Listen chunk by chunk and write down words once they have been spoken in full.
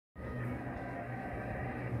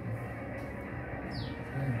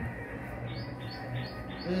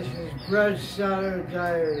This is Vraj Sadhu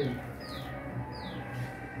Diary.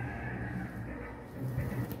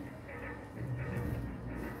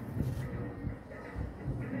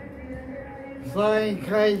 Flying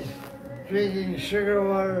kites, drinking sugar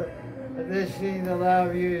water, and listening to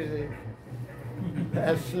loud music.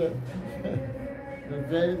 That's it.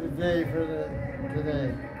 the day for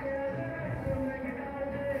today.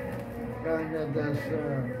 Vrndavan, that's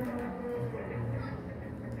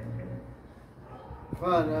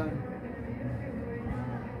fun, huh?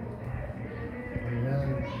 Yeah.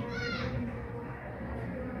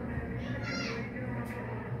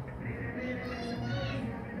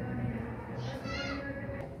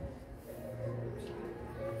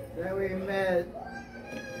 Then we met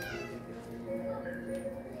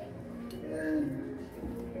in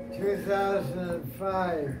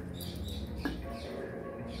 2005.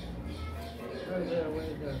 Where's that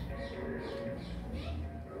window?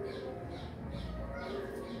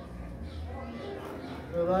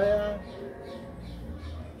 The light on?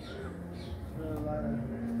 The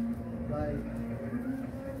light.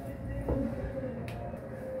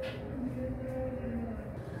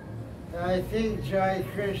 I think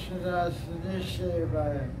Krishna Das initiated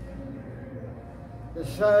by him. The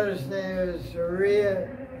sadhus name is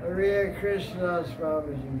Oriya Krishna Das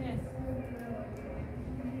Babaji. Yes.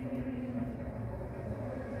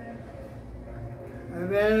 I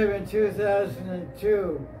met him in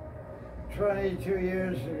 2002, 22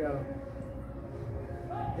 years ago.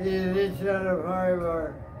 He's an intern of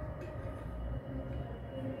Harvard.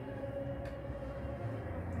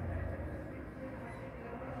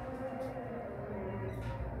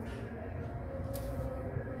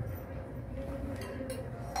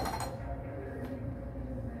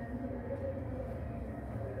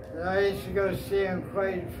 I used to go see him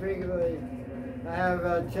quite frequently. I have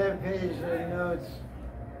about 10 pages of notes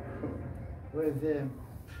with him.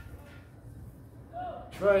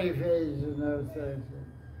 20 pages of notes, actually.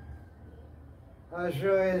 I was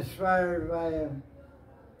really inspired by him,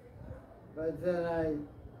 but then I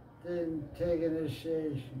didn't take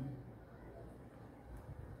initiation.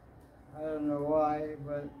 I don't know why,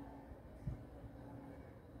 but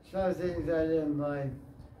some things I didn't like,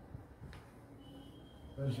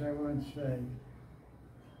 which I won't say.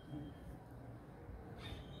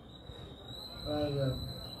 But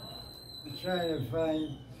I'm trying to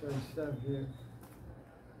find some stuff here.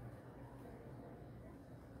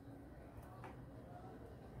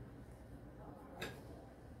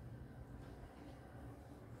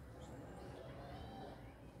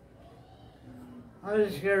 I'm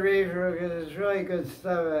just going to read from it because it's really good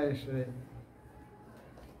stuff, actually.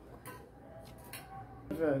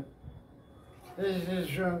 This is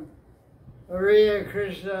from Oriya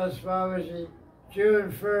Krishna Das Babaji,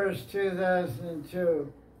 June 1st,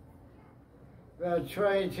 2002, about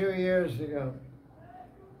 22 years ago.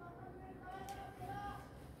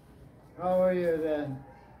 How were you then?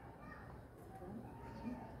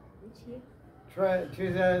 Which year?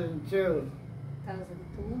 2002.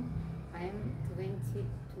 2002. I am 22.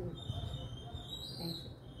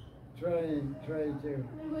 22.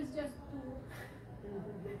 I was just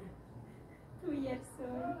 2 years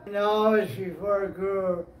old. Always before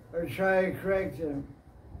Guru or try to correct him.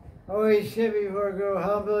 Always sit before Guru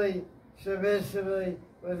humbly, submissively,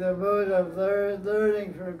 with a mood of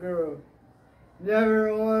learning from Guru. Never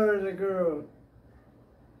order the Guru.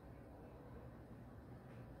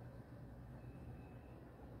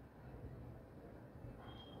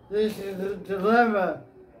 This is the dilemma,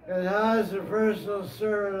 because how does a personal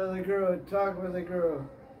servant of the Guru talk with the Guru?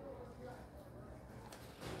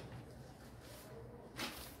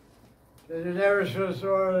 Because you're never supposed to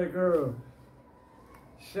order the Guru.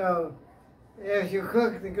 So, if you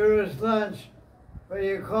cook the Guru's lunch, when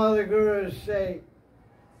you call the Guru you say,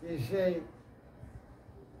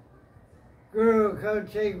 Guru, come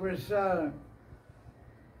take prasadam.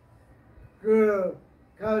 Guru,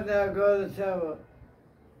 come now, go to the temple.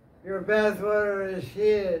 Your bath water is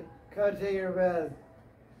heated. Come take your bath.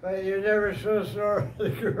 But you're never supposed to order the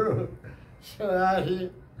Guru. So how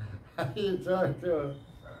do you talk to him?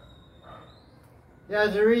 You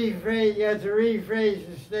have to rephrase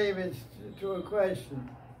the statements to a question.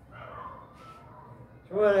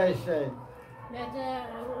 So what did I say?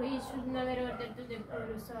 That we should never order to the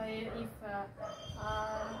Guru. So if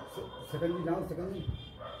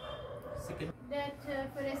that,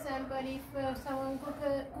 for example, if someone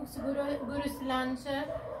cooks Guru's lunch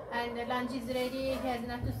and the lunch is ready, he has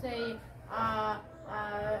not to say,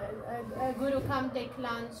 Guru, come take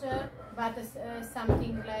lunch, but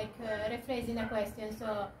something like rephrasing a question.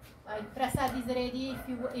 So, prasad is ready.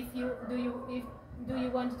 If do you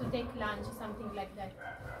want to take lunch, something like that.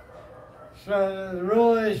 So the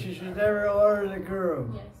rule is you should never order the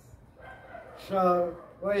guru. Yes. So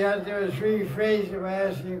what you have to do is rephrase it by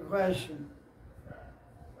asking a question.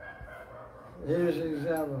 Here's an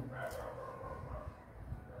example.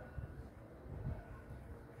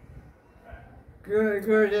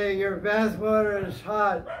 Gurudev, your bath water is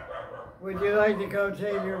hot. Would you like to go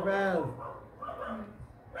take your bath?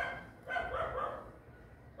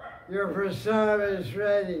 Your prasadam is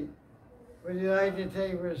ready. Would you like to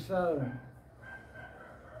take prasadam?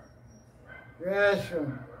 You ask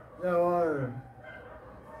him, no order.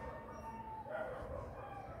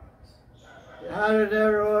 How to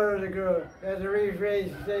never order the guru? You have to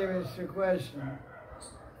rephrase the statements to question.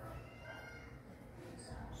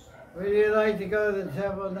 Would you like to go to the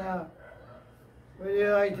temple now? Would you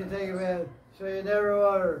like to take a bath? So you never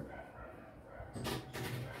order.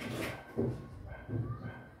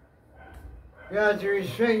 You have to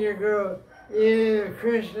respect your guru. Even if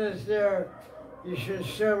Krishna is there, you should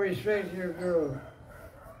still respect your guru.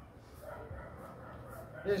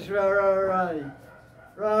 This is about Radharani.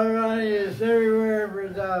 Radharani is everywhere in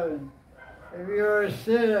Vrndavan. If you are a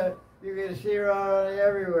siddha, you can see Radharani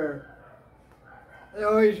everywhere. And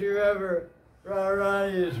always remember,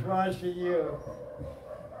 Radharani is watching you.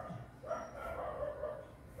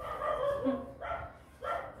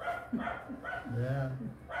 Yeah.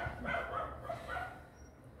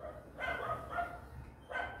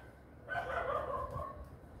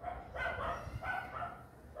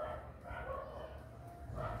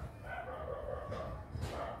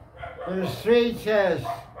 There's 3 tests.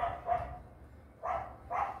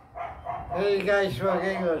 Hey, guys spoke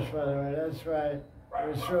English, by the way. That's why it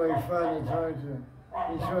was really fun to talk to him.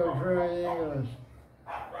 He spoke fluent English.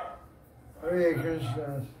 Oriya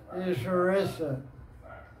Krishna. He is from Orissa.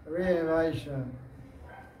 Oriya Vaisha.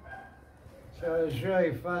 So it was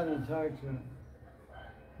really fun to talk to him.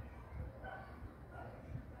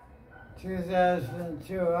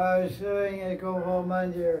 2002, I was living at Gopal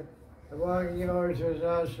Mandir, walking over to his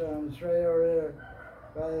ashram. It's right over there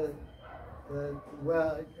by the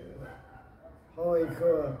well, Holy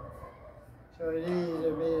Kua. So it's easy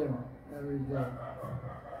to meet him every day.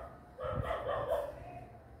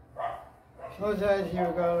 Sometimes you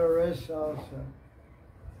go to rest also.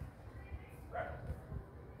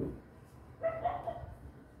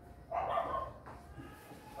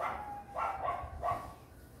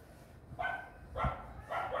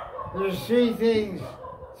 There's 3 things,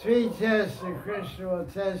 3 tests that Krishna will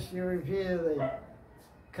test you repeatedly.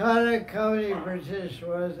 Kanak, Kavani, Pratishtha,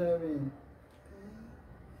 what does that mean?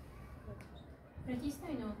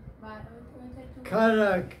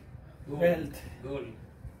 Kanak. Wealth. Gold.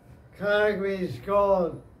 Kanak means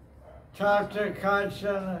gold. Tapta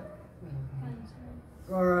Kanchana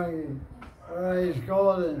Gorangi. Alright, he's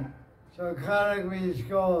golden. So Kanak means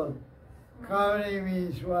gold. Kavani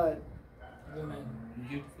means what? Woman.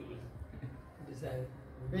 Beautiful. Desire.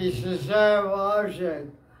 Means desirable object.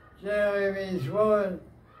 Generally means woman,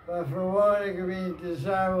 but for woman it could mean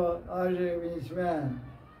desirable object means man.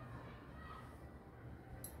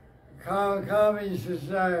 Kama means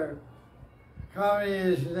desire. Kami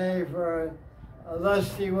is the name for a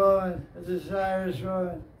lusty woman, a desirous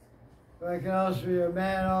woman, but it can also be a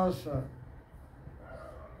man also.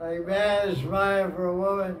 Like man is Maya for a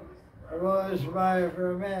woman is Maya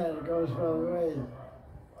for a man. It goes both ways.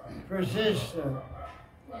 Pratishtha.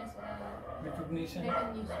 Yes, Recognition.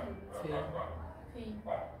 Fame. Fame.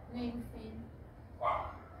 Name, fame.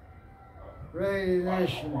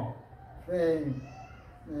 Recognition, fame,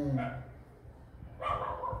 name.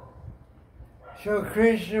 So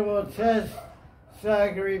Krishna will test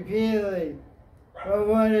Sangha repeatedly, but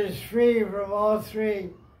one is free from all 3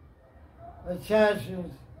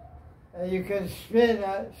 attachments, and you can spit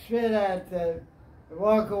at them, and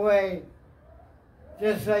walk away,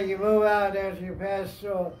 just like you move out after you pass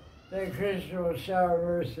through, then Krishna will shower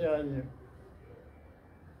mercy on you.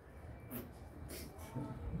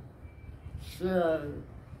 So,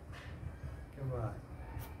 come on.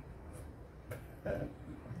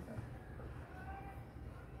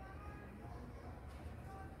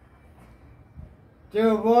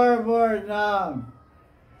 Do more Nam.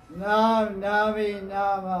 Nam, Nami,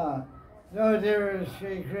 Nama. No difference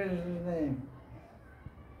between Krishna's name.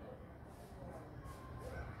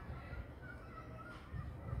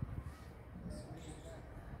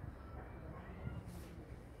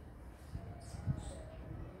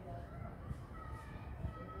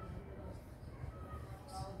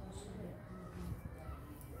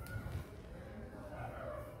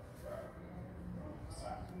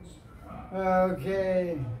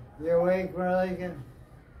 Okay, you awake, Marlika?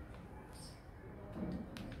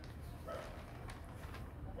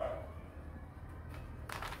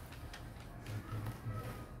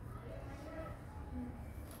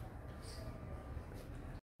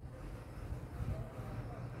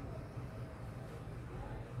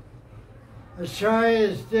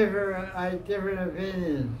 Acharyas different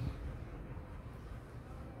opinions.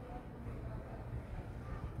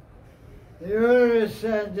 The Oriya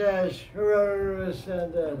Sandesh, who wrote Oriya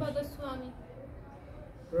Sandesh? Rupa Goswami.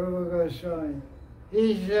 Rupa Goswami.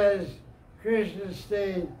 He says Krishna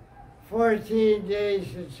stayed 14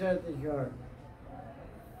 days in Chantikar.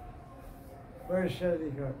 Where's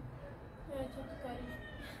Chantikar?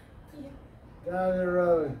 Down the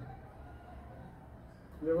road.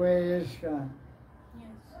 The way it's gone.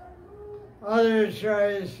 Yes. Other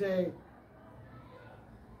acharyas say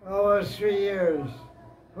almost 3 years.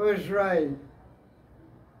 Who's right?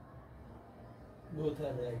 Both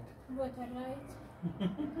are right. Both are right.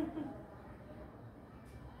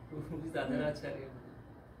 Who's the other acharya?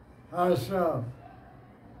 How so?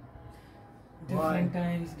 Different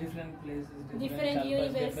times, different places, Different kalpas,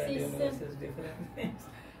 universes. different universes, different things.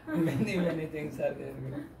 Many things are there.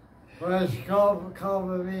 What does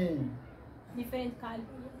kalpa mean? Different kalpas.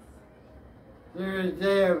 There's a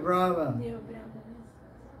day of Brahma. They were Brahmanas.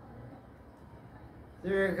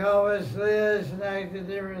 There are kalpas lives and acted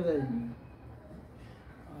differently.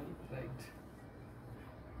 All right.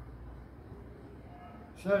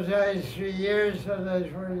 Sometimes 3 years,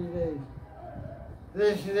 sometimes 40 days.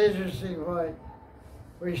 This is an interesting point.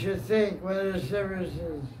 We should think what are the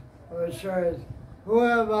differences of acharyas. Who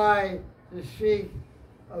am I to speak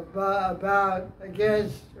about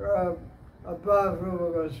against or above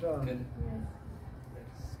Rupa Goswami? Good.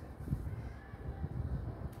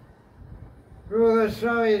 Rupa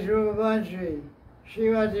Goswami is Rupa Mantri.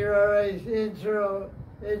 Srimati Radharani's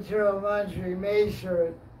internal Mantri,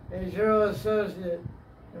 maidservant, internal associate,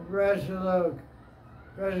 and Vraj Sadhu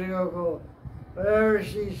Gopal. Whatever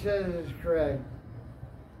she says is correct.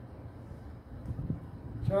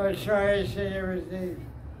 So I try to say everything,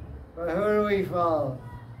 but who do we follow?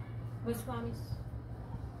 Goswamis.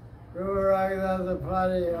 Rupa Raghunath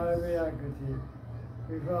Padi Arviyankati.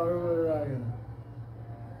 We follow Rupa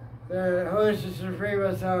Raghunath. Who is the supreme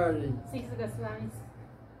authority? 6 Goswamis.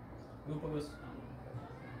 Rupa Goswami.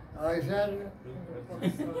 Alexandra?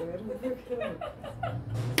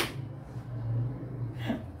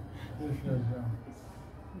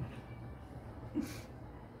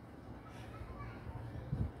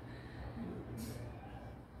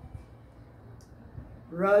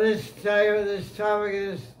 This topic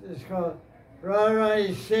is called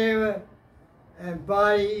Radharani Seva and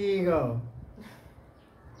Body Ego.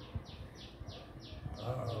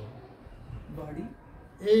 Body?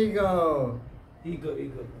 Ego. Ego.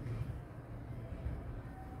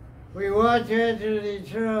 We want to enter the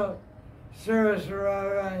eternal service of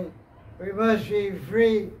Radharani. We must be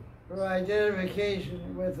free from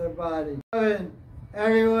identification with the body.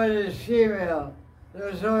 Everyone is female.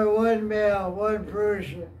 There's only one male, one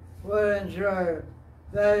Purusha, one enjoyer.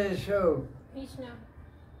 That is who? Krishna.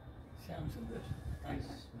 Shamsundar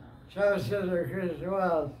Krishna. Who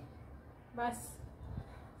else? Bas.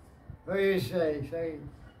 What do you say? Say.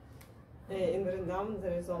 In Vrndavan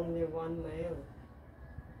there is only one male.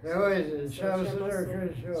 Who is it? Shamsundar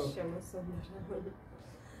Krishna. Shyamasundar.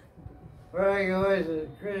 Where who is it?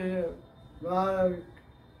 Krishna, Mahanidhi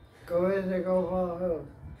Madan Gopal, who?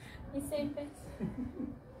 The same place.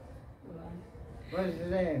 What's his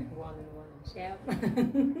name? One. Shell.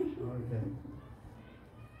 Okay.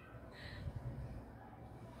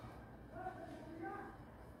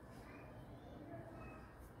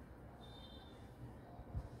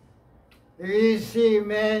 If you see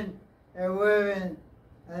men and women,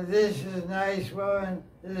 and this is a nice woman,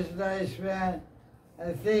 this is a nice man,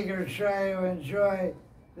 and think or try to enjoy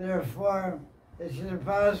their form, it's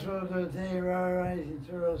impossible to attain Radharani's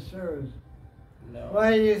eternal service. No.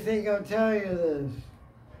 Why do you think I'm telling you this?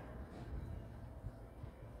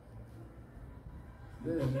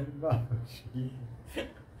 This is Babaji.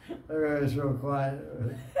 Everybody's so quiet.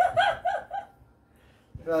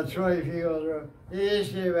 About 20 people in the room. He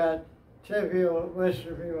usually about 10 people,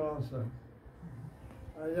 Western people also.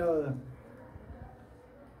 I know them.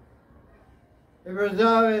 In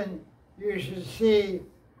Vrndavan, you should see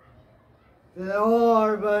that all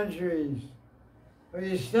our boundaries, when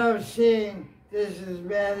you stop seeing this is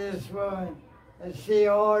man, this woman, and see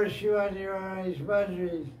all our Shivani Radharani's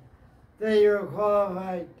boundaries, then you're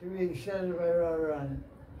qualified to be accepted by Radharani.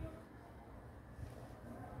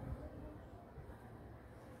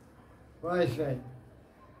 What I say?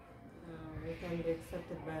 You can be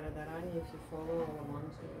accepted by Radharani if you follow all the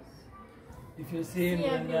mantras. If you see in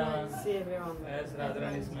Vrndavan See everyone. as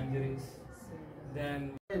Radharani's manjaris,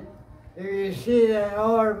 then If you see that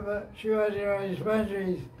all our Shivani Radharani's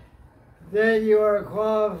boundaries, then you are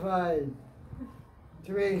qualified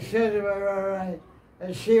to be accepted by Radharani.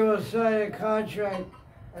 and she will sign a contract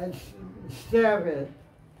and stamp it.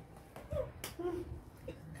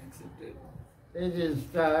 Accepted. They just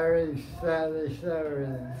start everything, they start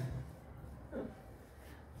everything.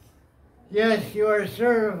 Yes, you are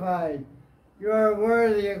certified. You are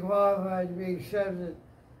worthy and qualified to be accepted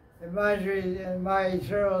in my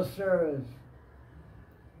eternal service.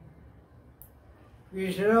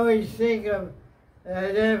 You should always think of and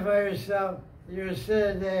identify yourself in your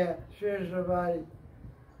Siddhaya, spiritual body,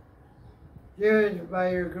 given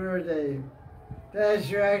by your Gurudev. That's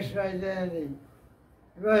your actual identity.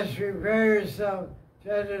 You must prepare yourself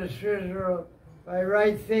to enter the spiritual world by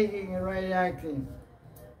right thinking and right acting.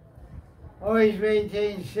 Always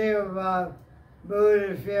maintain seva bhav, mood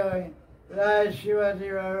and feeling, that I am Srimati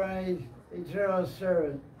Radharani's eternal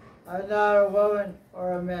servant. I'm not a woman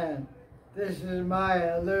or a man. This is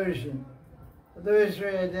my illusion,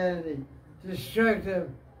 illusory identity, destructive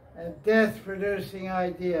and death-producing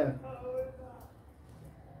idea.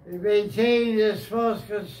 Maintaining this false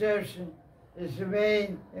conception is the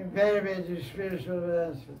main impediment to spiritual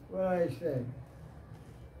advancement. What do I say?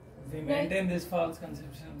 If we maintain this false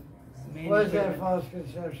conception, it's the main What is that impediment. false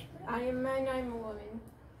conception? I am a man, I am a woman.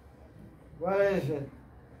 What is it?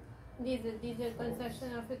 These are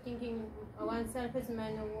conception of thinking oneself as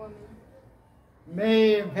man or woman.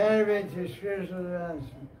 Main impediment to spiritual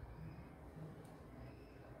advancement.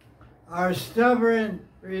 Our stubborn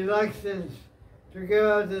reluctance to give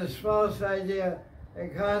up this false idea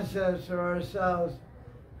and concepts of ourselves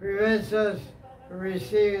prevents us from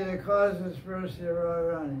receiving the causeless mercy of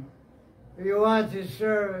Radharani. If you want to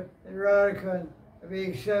serve in Radhakund and be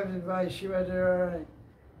accepted by Srimati Radharani,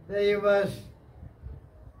 then you must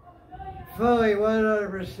fully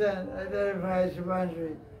 100% identify as a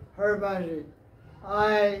Manjari, her Manjari.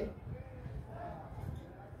 I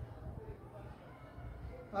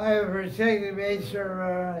am protecting nature of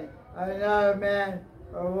Radharani. I am not a man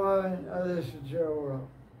or woman of this material world.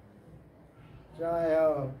 Jai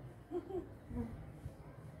Ho.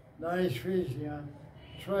 Nice preaching, huh?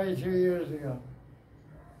 22 years ago.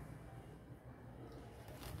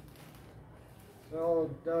 It's an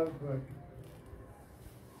old dog book.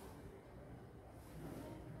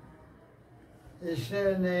 His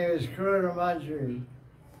Siddha name is Krishna Manjari.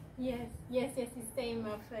 Yes, it's same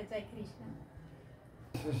of Jai Krishna.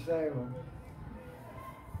 It's the same one.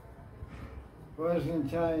 Wasn't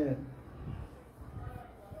telling you.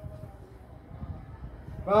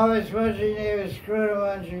 Baba's Manjari name is Krishna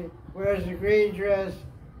Manjari, wears a green dress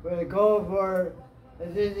with a gold border,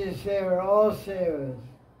 as Indian sailor, all sailors.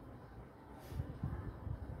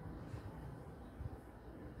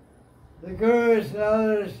 The gurus and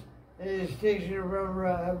others, in distinction from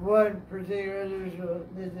Ra, have one particular individual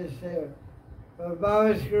Nitya Seva. But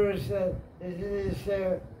Baba's Guru said his Nitya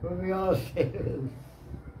Seva will be all sailors.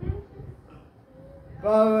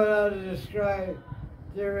 Baba went on to describe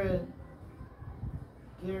different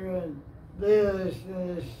leelas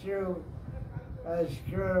in his true as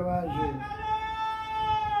Krishna Manjari,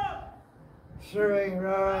 serving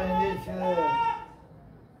Radharani Nitya,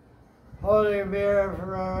 holding a mirror for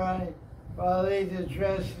Radharani, while Lita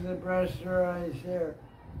dressed in the brush of Radharani's hair.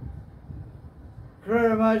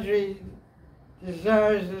 Krishna Manjari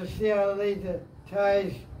desires to see how Lita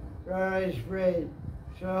ties Radharani's braid,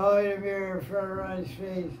 so holding a mirror in front of Radharani's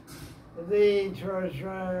face, and leaning towards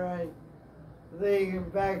Radharani, leaning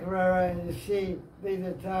back from Radharani to see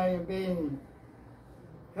Lita tying a beanie.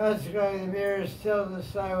 Consequently, the mirror is tilted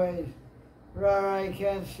sideways. Radharani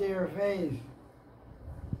can't see her face.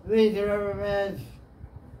 Lita reprimands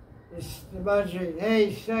the Manjari,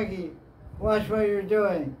 "Hey, Saki, watch what you're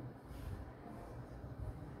doing."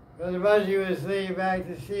 But the Manjari was leaning back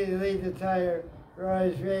to see Lita tie her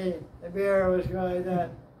Radharani's vein. The mirror was going like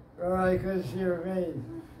that. Radharani couldn't see her face.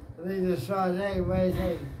 Lita saw, "Hey, wait,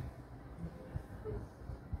 hey."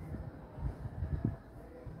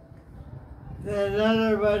 Then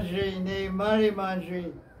another Manjari named Mahanidhi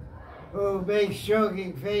Manjari, who makes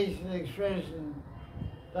joking face and expression,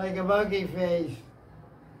 like a monkey face.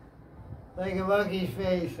 Like a monkey's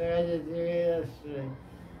face, like I did to you yesterday.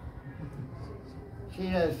 She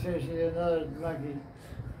does too, she's another monkey.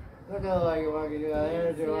 Look at her like a monkey, I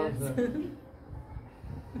had to do also.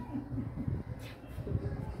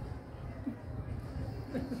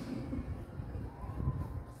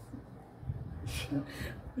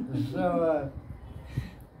 So,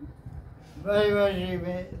 Mahanidhi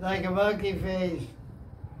Manjari, like a monkey face.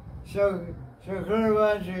 So Krishna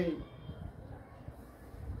Manjari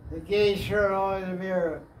engaged her all in the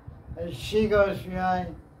mirror, and she goes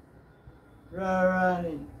behind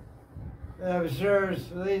Radharani and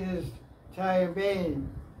observes Lita's tying beanie.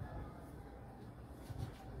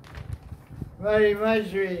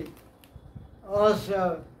 Maharaj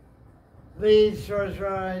also leads towards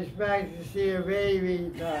Maharaj back to see her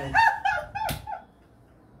baby time.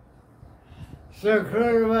 So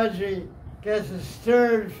Maharaj gets a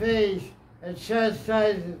stern face and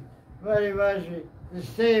chastises Maharaj to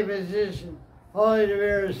stay in position, holding the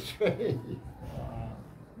mirror straight.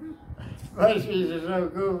 Maharajis are so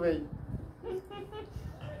goofy.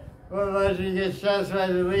 One Maharaj gets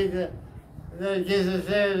chastised to lead them, and then gives his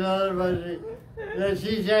hand to another Maharaj. Then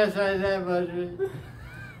she chastises that Maharaj.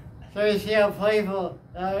 So you see how playful,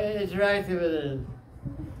 how interactive it is.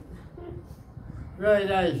 Really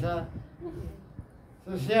nice, huh?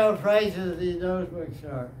 So see how priceless these notebooks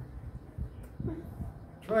are.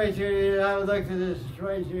 22 years, I haven't looked at this in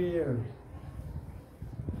 22 years.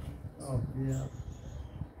 Oh, yeah.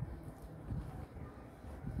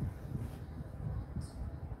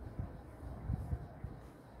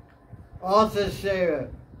 Altar Seva.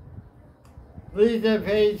 Lead the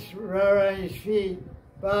page around his feet,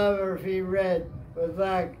 bottom of her feet red with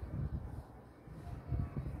black.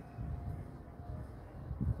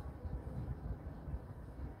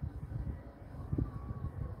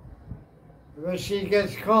 But she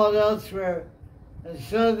gets called elsewhere, and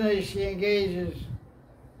suddenly she engages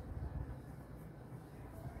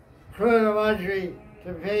Vrndavan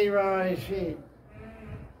to pay around his feet.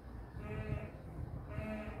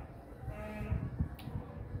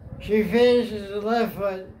 She finishes the left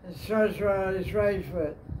foot and starts around his right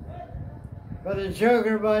foot. But the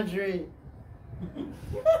Joker Manjari,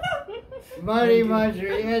 Muddy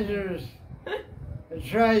Manjari enters and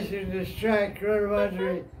tries to distract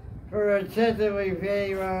Vrndavan for attentively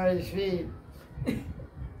paying around his feet.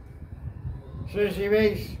 So she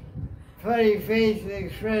makes funny face and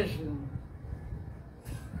expression.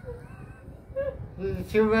 The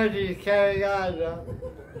two Manjaris carrying on now.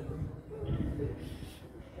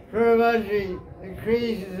 Vrndavan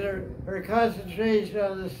increases her concentration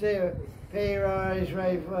on the seva, paying around his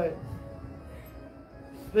right foot.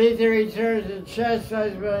 Lita returns and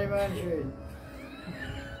chastises Muddy Manjari.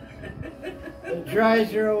 It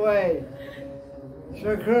drives her away,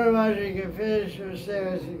 so Vrndavan can finish her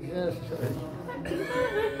seva successfully.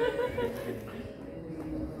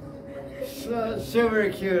 So, super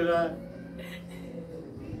cute, huh?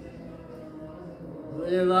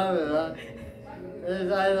 You love it, huh?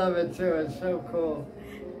 I love it too, it's so cool.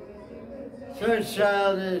 So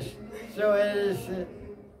childish, so innocent,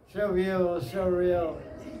 so beautiful, so real.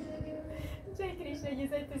 Jai Krishna, you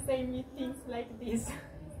said to say me things like this.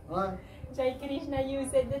 Huh? Jai Krishna, you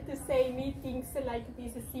said to say me things like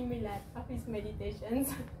this, similar of his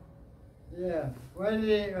meditations. Yeah.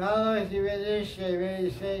 How long have you been initiated? Maybe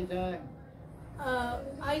the same time?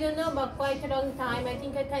 I don't know, but quite a long time. I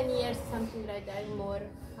think 10 years, something like that, more.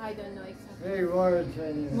 I don't know exactly. Maybe more than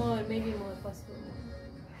 10 years. More, maybe more, possible.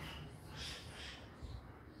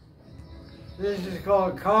 This is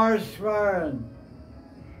called car svaran.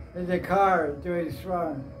 In the car, doing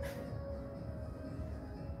svaran.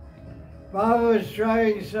 Baba was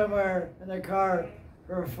driving somewhere in the car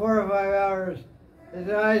for 4 or 5 hours. His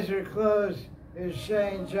eyes were closed. He was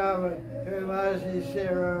saying Java to Mahanidhi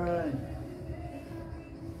Madan.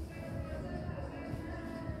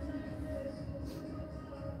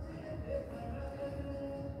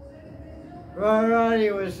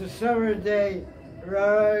 Radharani was a summer day.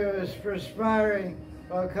 Radharani was perspiring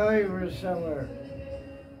while coming from somewhere.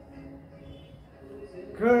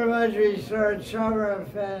 Vrndavan started shower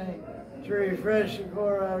fanning to refresh the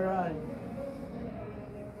poor Radharani.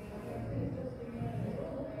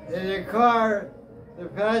 In the car, the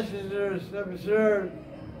passengers observed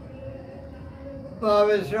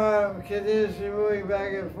Baba's arm continuously moving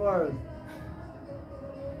back and forth.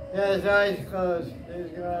 He had his eyes closed. He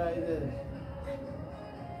was going like this.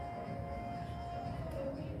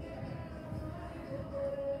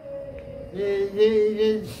 He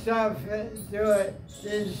didn't stop to do it.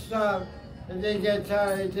 Didn't stop. And didn't get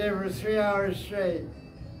tired. He did it for 3 hours straight.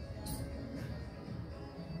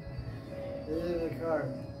 He was in the car.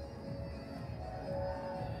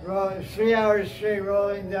 3 hours straight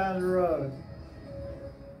rolling down the road.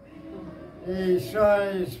 He saw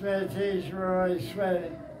in his meditation where he's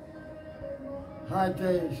sweating. Hot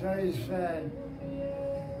day, so he's sweating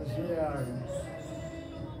for 3 hours.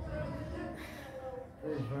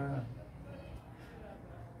 Pretty fun.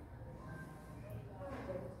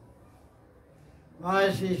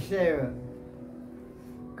 Mahasi Seva.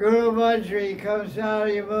 Guru Manjari comes out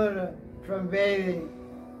of Yamuna from bathing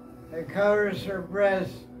and covers her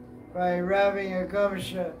breast by wrapping a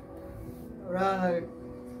gamsha around the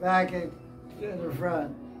back and in the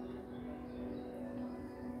front.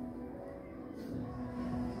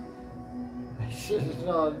 is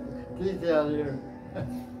all detailed here.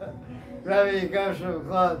 Gravity comes from the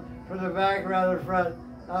cloth, from the back around the front.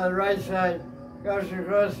 On the right side, goes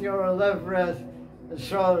across the over left breast, the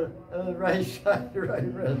shoulder, and the right side, the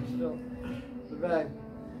right breast, so the back.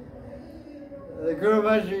 The Guru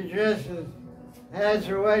Manji dresses, hands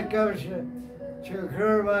her white gumsha to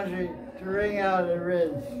Guru Manji to wring out and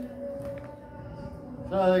rinse.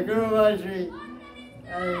 So the Guru Manji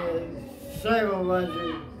and the Saiva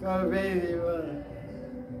Manji go bathing water.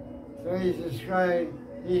 So he's describing,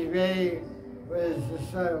 he's bathing with his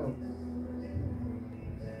disciple.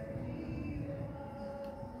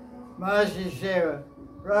 Mahasi Seva.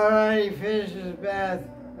 Radharani finishes his bath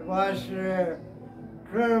and washes her hair.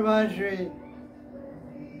 Guru Manji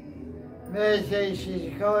meditates,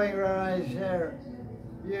 she's combing Radharani's hair,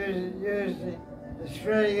 using the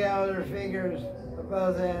spreading out her fingers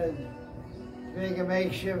above the head to make a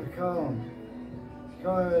makeshift comb. She's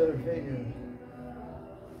combing with her fingers.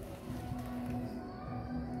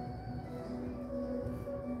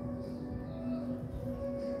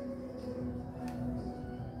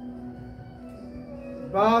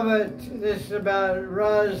 Baba, this is about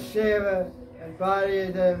Raj Seva and body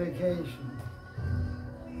identification.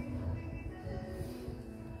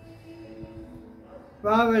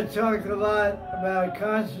 Baba talked a lot about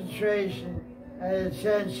concentration and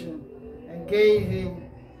attention and gazing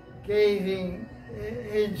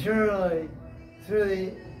internally through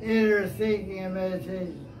the inner thinking and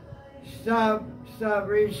meditation. Stop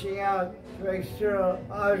reaching out to external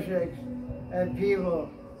objects and people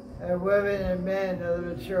and women and men of the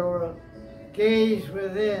material world. Gaze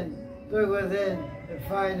within, look within, and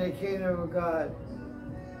find the kingdom of God.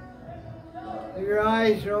 If your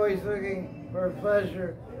eyes are always looking for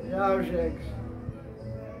pleasure in objects,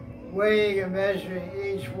 weighing and measuring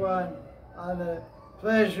each one on the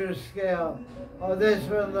pleasure scale. Oh, this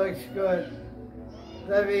one looks good.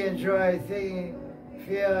 Let me enjoy thinking,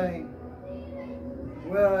 feeling,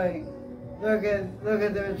 willing. Look at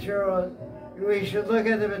the material. We should look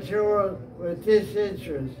at the material world with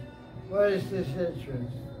disinterest. What is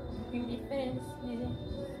disinterest? Indifference,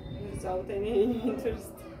 Without any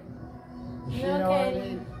interest. You No know what I caring.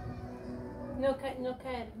 mean? no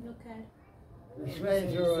care.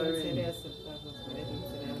 Explain to her what I mean.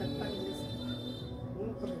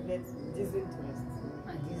 Disinterest.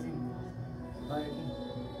 Like,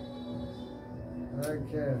 I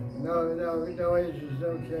don't care. No interest,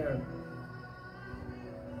 don't care.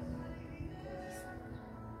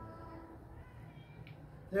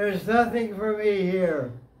 There's nothing for me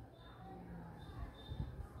here.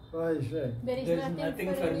 What do I say? There is There's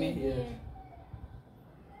nothing for me here.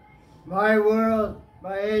 My world,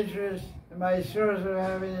 my interest, and my source of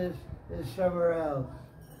happiness is somewhere else.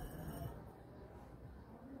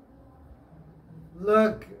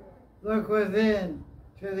 Look within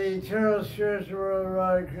to the eternal spiritual world of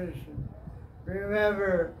Radha Krishna.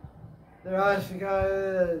 Remember the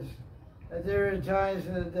Rasakala is at different times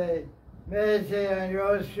of the day. Meditate on your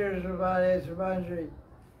own spiritual body as a mantra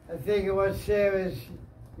and think of what service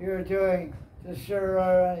you are doing to serve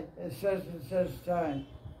Radha at such and such time.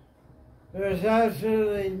 There is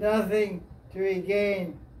absolutely nothing to be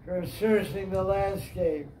gained from searching the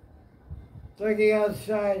landscape, looking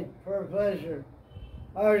outside for pleasure,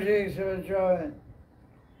 objects of enjoyment.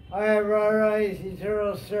 I am Radharani's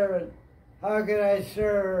eternal servant. How can I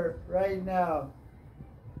serve her right now?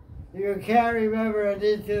 If you can't remember a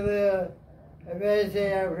Nitya and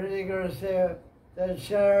meditate on a particular seva, then chant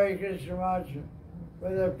Hare Krishna mantra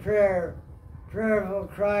with a prayerful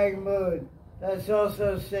crying mood. That's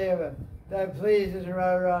also seva. That pleases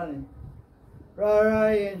Radharani.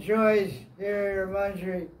 Radharani enjoys hearing her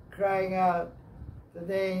mantra crying out the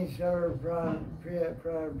names of her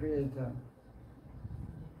Priyatama.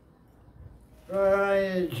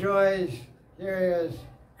 Radharani enjoys hearing us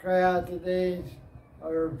cry out the names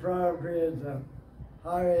of her Priyatama.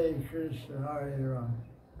 Hare Krishna, Hare Rama.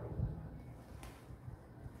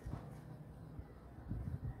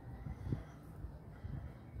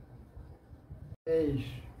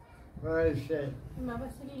 What I say?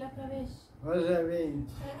 Lila Pravesh, What does that mean?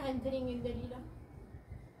 entering in the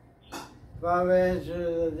Lila. Baba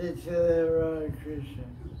entered the Nitya Radha Krishna.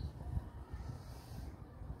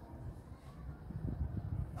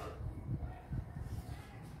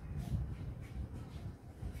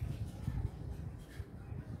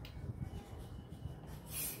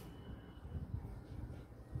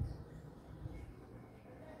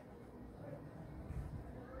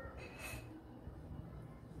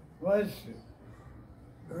 Once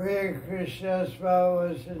Oriya Krishna's Baba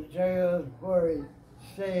was in Jagannath Puri,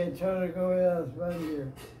 staying in Total Govind's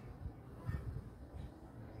Mandir.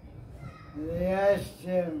 And they asked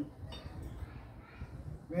him,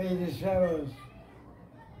 many disciples,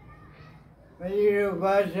 when you do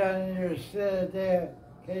bhajan and you're still there,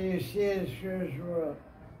 can you see the spiritual world?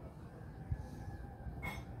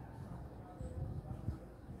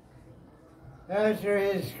 After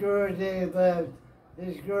his Gurudev left,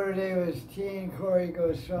 his Gurudev was Teen Kori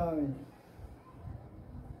Goswami.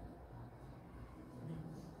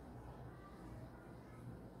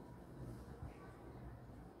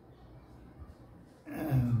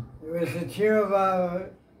 It was the Tirubhava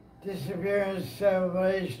disappearance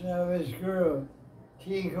celebration of his Guru,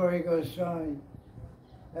 Teen Kori Goswami.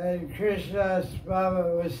 And Krishna Das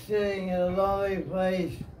Baba was sitting in a lonely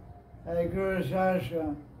place at a Guru's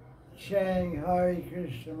ashram, chanting Hare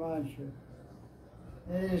Krishna mantra.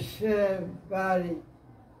 In his sit body,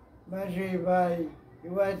 Manjari body, he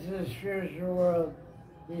went to the spiritual world.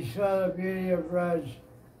 He saw the beauty of Vraj,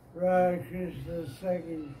 Radha Krishna's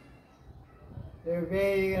Sakhis. They were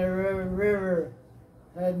bathing in a river,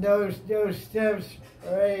 had no steps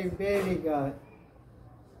or any baby got.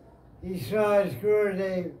 He saw his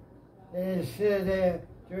Gurudev and he stood there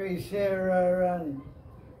doing Seva running.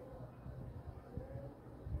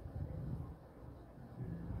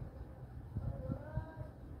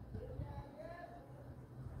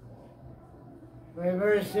 My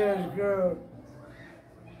first year as Guru,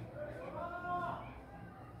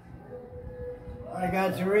 I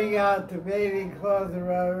got to wring out the baby clothes of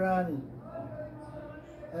Radharani.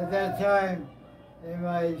 At that time, in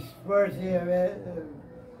my sporty event,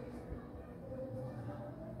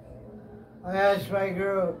 I asked my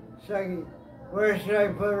Guru, Sakhi, where should I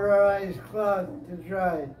put Radharani's cloth to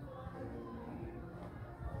dry?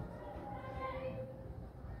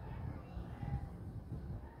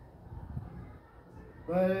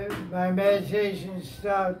 But my meditation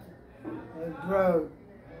stopped and broke.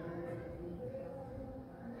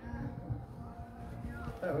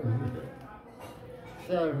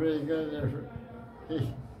 Sounded pretty good there.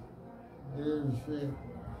 He didn't see it.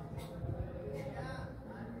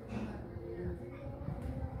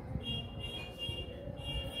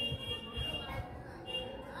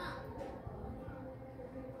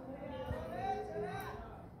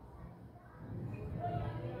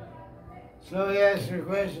 So he asked her a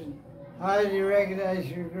question, how did you recognize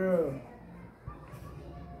your Guru?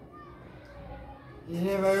 He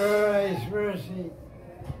said, by Radharani's mercy,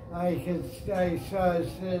 I saw it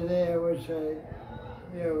sit there, which I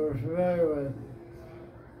was familiar with.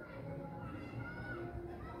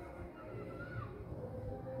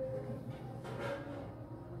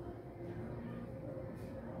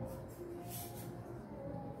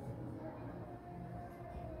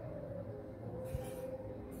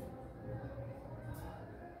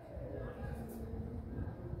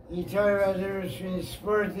 He talked about the difference between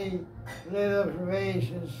Smrti, Lila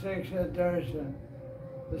Pravesh, and Siksha Darshan.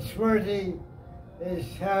 The Smrti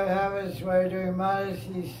is how it happens while you're doing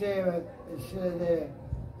Mahanidhi Seva instead there.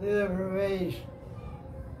 Lila Pravesh,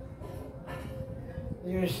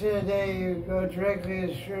 you're sitting there, you go directly to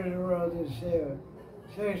the spiritual world in Seva.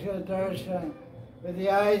 Siksha Darshan, with the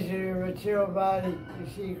eyes of your material body, you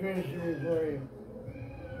see Krishna before you.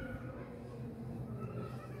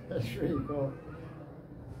 That's pretty cool.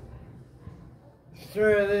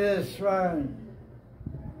 Story of this one.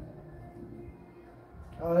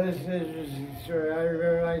 Oh, this is an interesting story.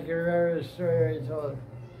 I can remember the story I told.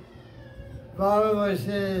 Baba was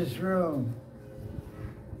in his room.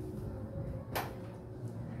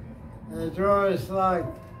 And the door was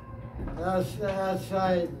locked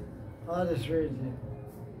outside on the street.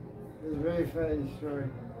 It was a very funny story.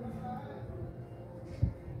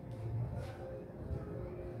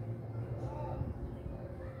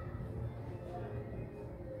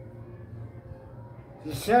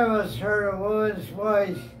 The servants heard a woman's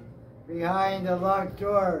voice behind the locked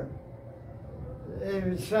door.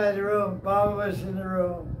 Inside the room, Baba was in the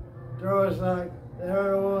room. The door was locked. They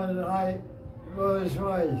heard a woman's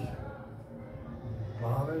voice.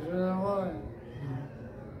 Baba was with a woman.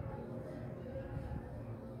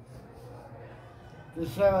 The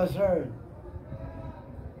servants heard.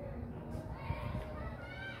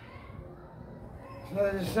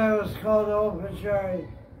 So the servants called the old Pachari.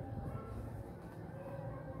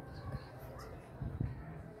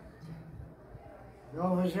 The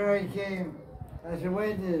officer came as a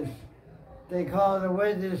witness. They called the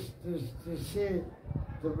witness to see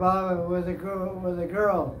the Baba with a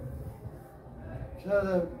girl. So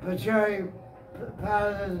the Pachari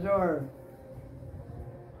pounded the door.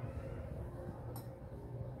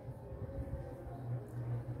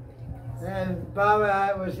 And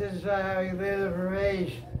Baba was inside having Lila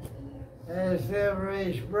Pravesh, and his Lila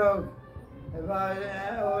Pravesh broke. And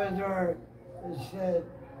Baba opened the door. and said,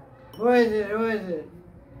 "Who is it? Who is it?"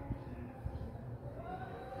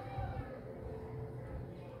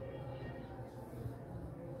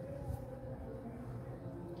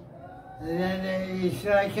 And then he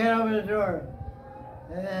said, "I can't open the door."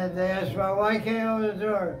 And then they asked, "Well, why can't you open the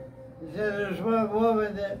door?" He said, "There's one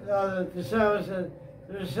woman that," the disciple said,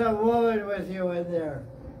 "There's some woman with you in there."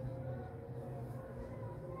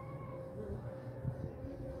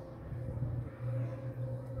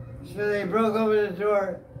 So they broke open the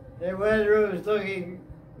door. They went in rooms looking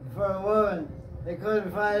for a woman. They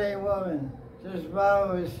couldn't find any woman. Just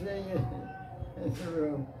Baba was sitting in the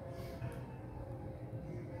room.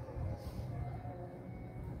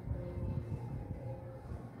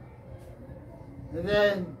 And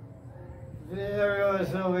then everyone was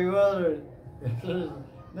so bewildered. There's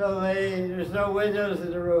no lady, there's no windows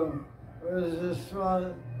in the room. It was a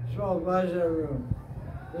small budget room.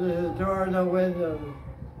 There's a door, no windows.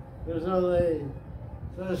 There's no lady.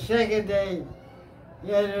 So the second day,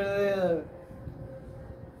 he entered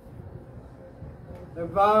the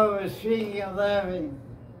Baba was speaking and laughing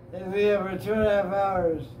and we for 2.5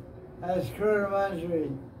 hours as Kurta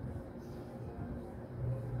Manjari.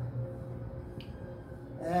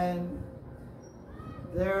 And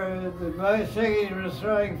there, the singing was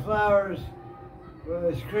throwing flowers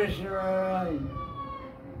with Krishna around.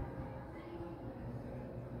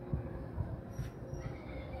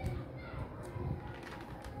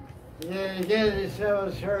 And then again, he said,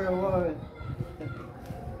 "Was her a woman?"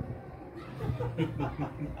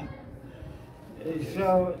 And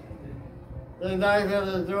so they knocked on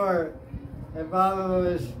the door, and Baba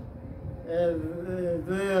was in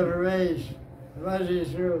the rage.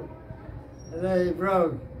 Babaji's room, and then he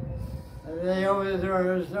broke. And then he opened the door,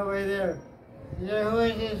 there was nobody there. He said, "Who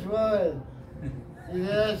is this woman?" He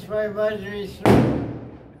said, "That's my Manjari's room."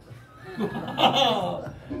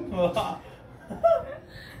 Wow.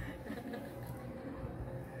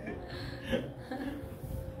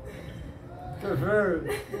 Confirmed.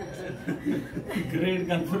 Great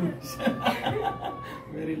confirmation.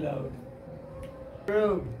 Very loud.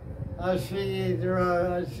 Room. I was speaking to her,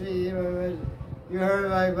 I was speaking, you heard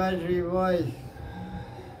my Manjari voice.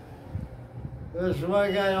 There's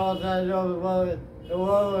one guy all the time know the woman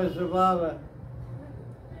was the Baba.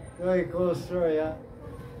 Very cool story, huh?